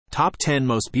Top 10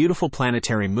 Most Beautiful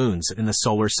Planetary Moons in the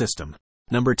Solar System.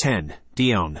 Number 10.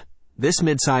 Dione. This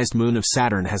mid-sized moon of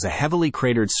Saturn has a heavily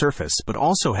cratered surface but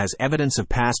also has evidence of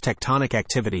past tectonic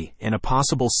activity and a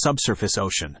possible subsurface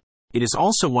ocean. It is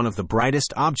also one of the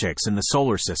brightest objects in the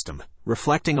solar system,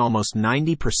 reflecting almost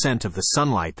 90% of the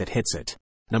sunlight that hits it.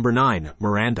 Number 9.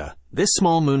 Miranda. This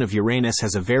small moon of Uranus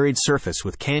has a varied surface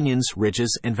with canyons,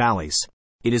 ridges, and valleys.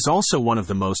 It is also one of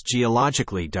the most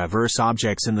geologically diverse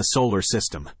objects in the solar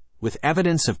system, with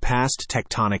evidence of past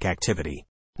tectonic activity.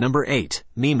 Number 8.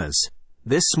 Mimas.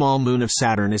 This small moon of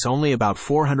Saturn is only about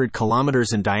 400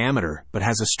 kilometers in diameter but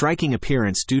has a striking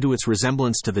appearance due to its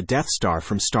resemblance to the Death Star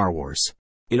from Star Wars.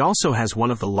 It also has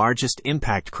one of the largest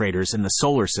impact craters in the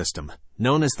solar system,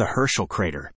 known as the Herschel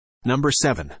crater. Number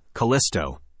 7.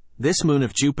 Callisto. This moon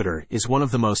of Jupiter is one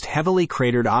of the most heavily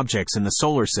cratered objects in the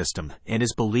solar system and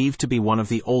is believed to be one of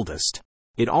the oldest.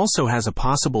 It also has a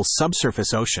possible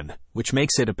subsurface ocean, which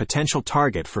makes it a potential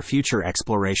target for future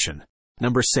exploration.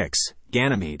 Number 6.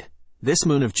 Ganymede. This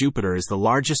moon of Jupiter is the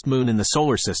largest moon in the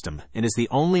solar system and is the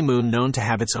only moon known to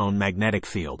have its own magnetic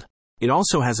field. It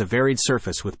also has a varied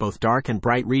surface with both dark and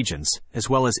bright regions, as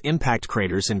well as impact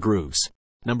craters and grooves.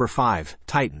 Number 5.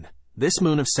 Titan. This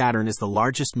moon of Saturn is the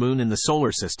largest moon in the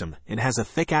solar system and has a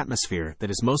thick atmosphere that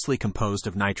is mostly composed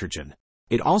of nitrogen.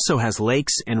 It also has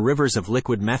lakes and rivers of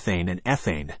liquid methane and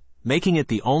ethane, making it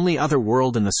the only other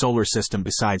world in the solar system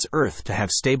besides Earth to have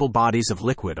stable bodies of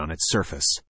liquid on its surface.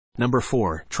 Number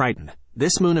 4. Triton.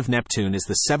 This moon of Neptune is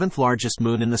the 7th largest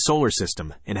moon in the solar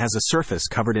system and has a surface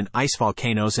covered in ice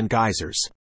volcanoes and geysers.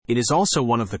 It is also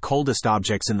one of the coldest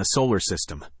objects in the solar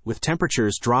system, with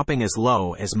temperatures dropping as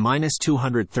low as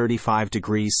 -235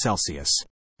 degrees Celsius.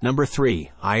 Number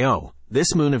 3. Io.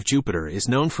 This moon of Jupiter is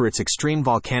known for its extreme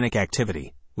volcanic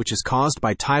activity, which is caused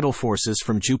by tidal forces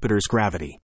from Jupiter's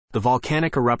gravity. The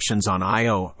volcanic eruptions on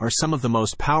Io are some of the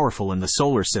most powerful in the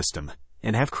solar system,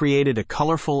 and have created a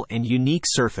colorful and unique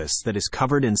surface that is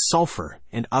covered in sulfur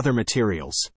and other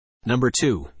materials. Number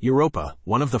 2. Europa.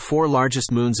 One of the 4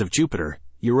 largest moons of Jupiter,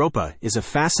 Europa is a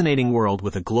fascinating world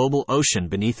with a global ocean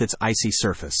beneath its icy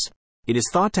surface. It is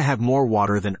thought to have more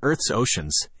water than Earth's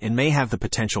oceans and may have the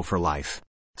potential for life.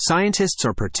 Scientists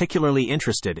are particularly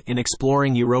interested in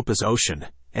exploring Europa's ocean,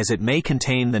 as it may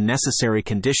contain the necessary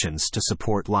conditions to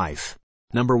support life.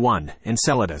 Number 1.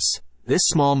 Enceladus. This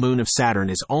small moon of Saturn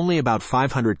is only about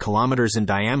 500 kilometers in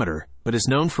diameter, but is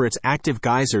known for its active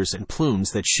geysers and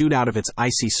plumes that shoot out of its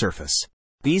icy surface.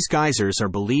 These geysers are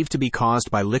believed to be caused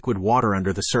by liquid water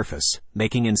under the surface,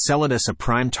 making Enceladus a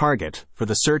prime target for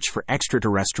the search for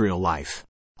extraterrestrial life.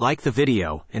 Like the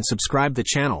video and subscribe the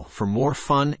channel for more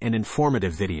fun and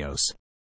informative videos.